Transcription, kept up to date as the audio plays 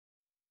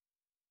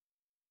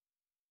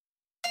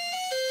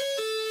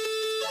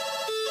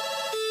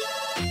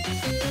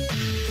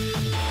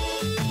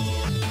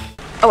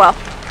Oh well.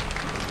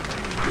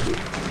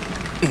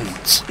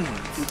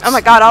 Oh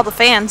my god, all the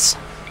fans.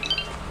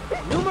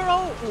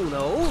 Numero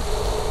uno.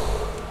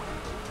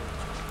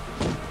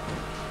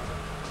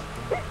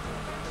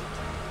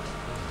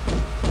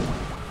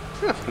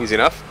 Easy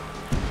enough.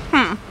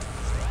 Hmm.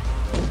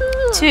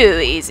 Too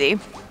easy.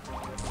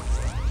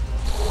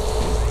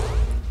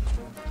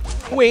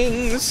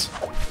 Wings.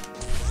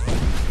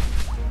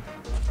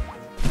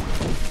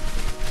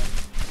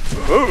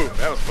 Ooh,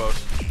 that was close.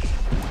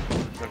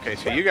 Okay,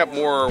 so you got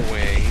more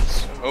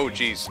wings. Oh,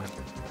 jeez.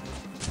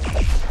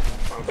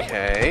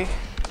 Okay.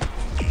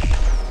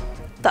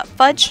 That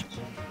fudge.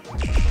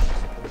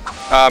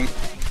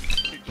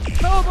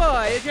 Oh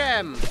boy, a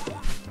gem.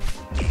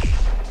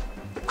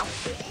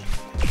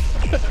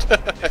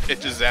 It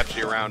just zaps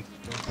you around.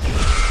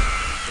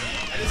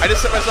 I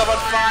just set myself on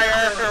fire.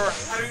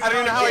 I don't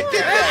even know how I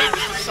did that. I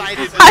just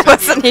decided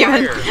to set me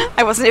on fire.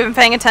 I wasn't even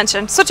paying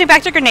attention. Switching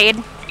back to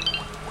grenade.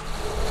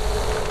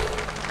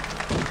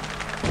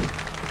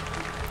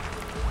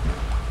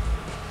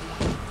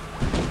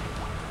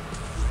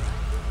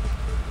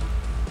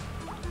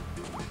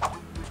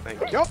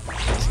 Thank you.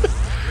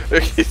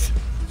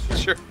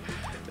 Sure.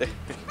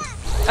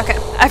 Okay,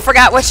 I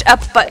forgot which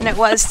up button it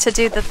was to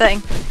do the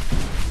thing.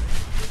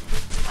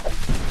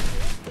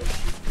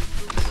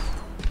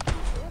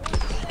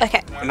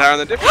 Okay. Now on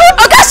the different.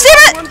 Oh gosh,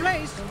 damn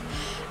it!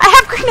 I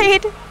have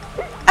grenade.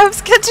 I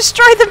was gonna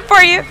destroy them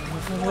for you.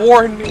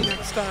 Warn me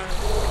next time.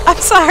 I'm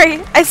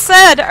sorry. I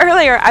said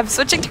earlier I'm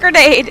switching to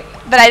grenade,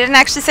 but I didn't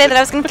actually say that I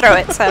was gonna throw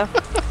it. So.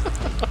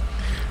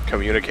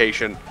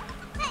 Communication.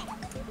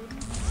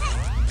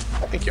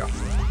 Thank you.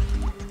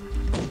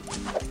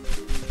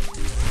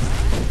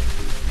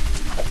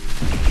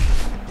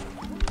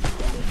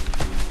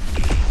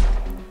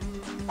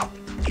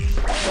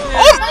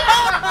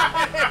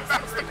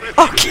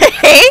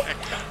 Okay.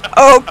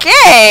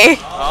 Okay.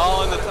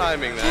 All in the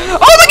timing then.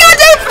 Oh my god,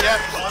 Dave! Yep,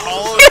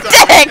 all in You the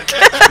timing. dick!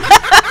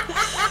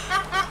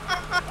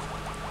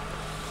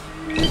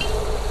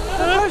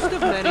 First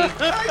of many.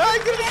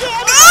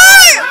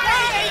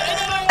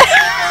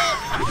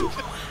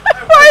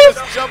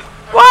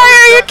 Why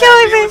are you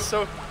killing me?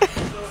 So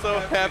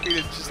happy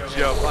to just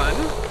jump on.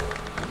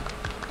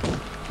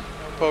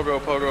 Pogo,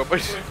 pogo,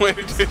 but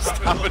wait to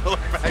stop and look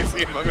back,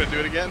 see if I'm gonna do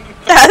it again.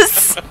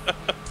 Yes.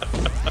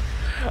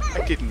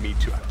 I didn't mean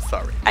to. I'm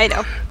sorry. I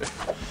know.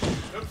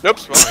 Nope.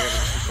 Well, I got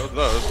both of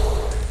those.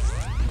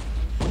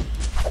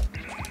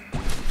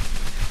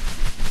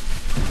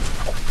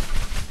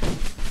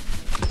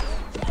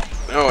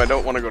 No, I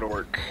don't want to go to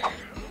work.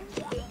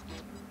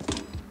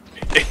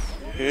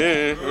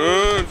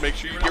 Make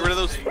sure you get rid of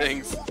those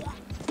things.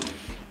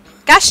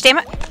 Gosh, damn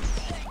it.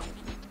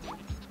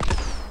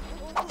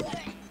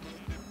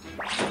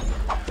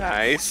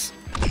 Nice.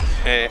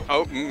 Hey,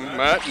 oh,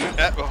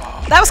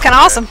 That was kind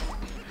of awesome.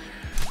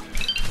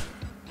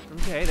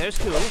 Okay, there's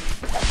two.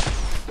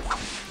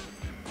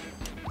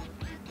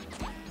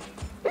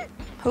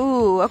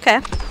 Ooh,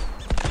 okay.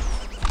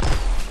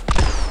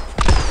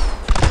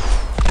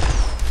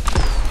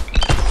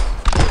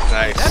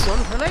 Nice. That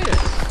one's for later.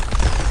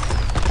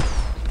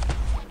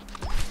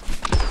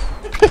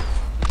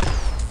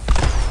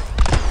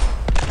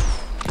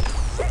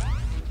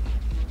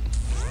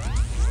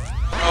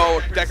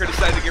 Oh, Decker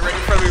decided to get right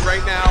in front of me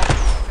right now.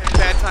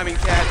 Bad timing,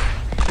 cat.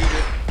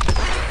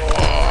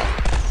 Oh.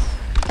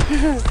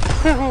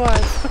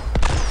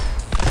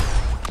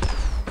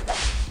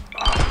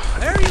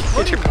 There you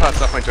Get your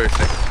paws off my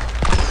joystick.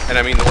 And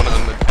I mean the one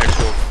on the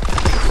actual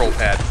control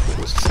pad. It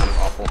was sounded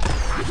awful.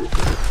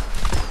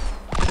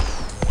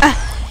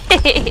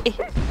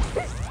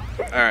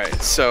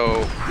 Alright,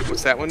 so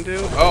what's that one do?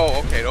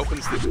 Oh, okay, it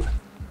opens the.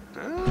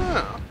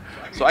 Oh.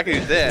 So I can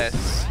do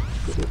this.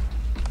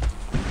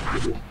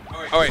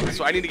 Alright,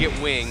 so I need to get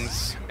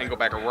wings and go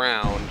back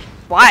around.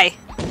 Why?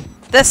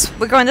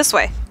 We're going this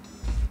way.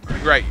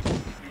 Right.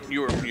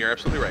 You're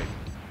absolutely right.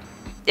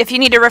 If you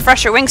need to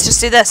refresh your wings, just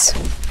do this.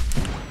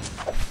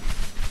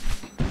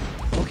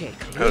 Okay,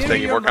 I was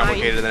thinking more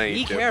complicated than I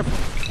need to. Be careful.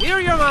 Clear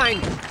your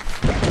mind.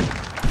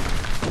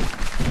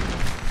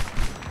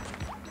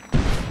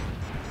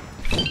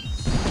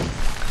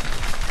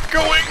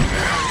 Going!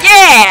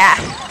 Yeah!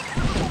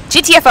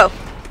 GTFO.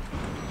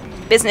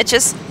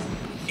 Biznitches.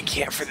 You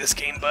can't for this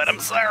game, bud. I'm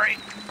sorry.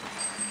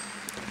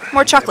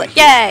 More chocolate.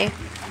 Yay!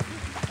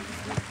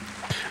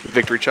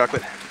 Victory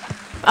chocolate.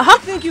 Uh-huh. I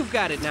think you've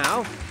got it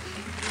now.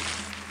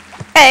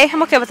 Hey,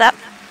 I'm okay with that.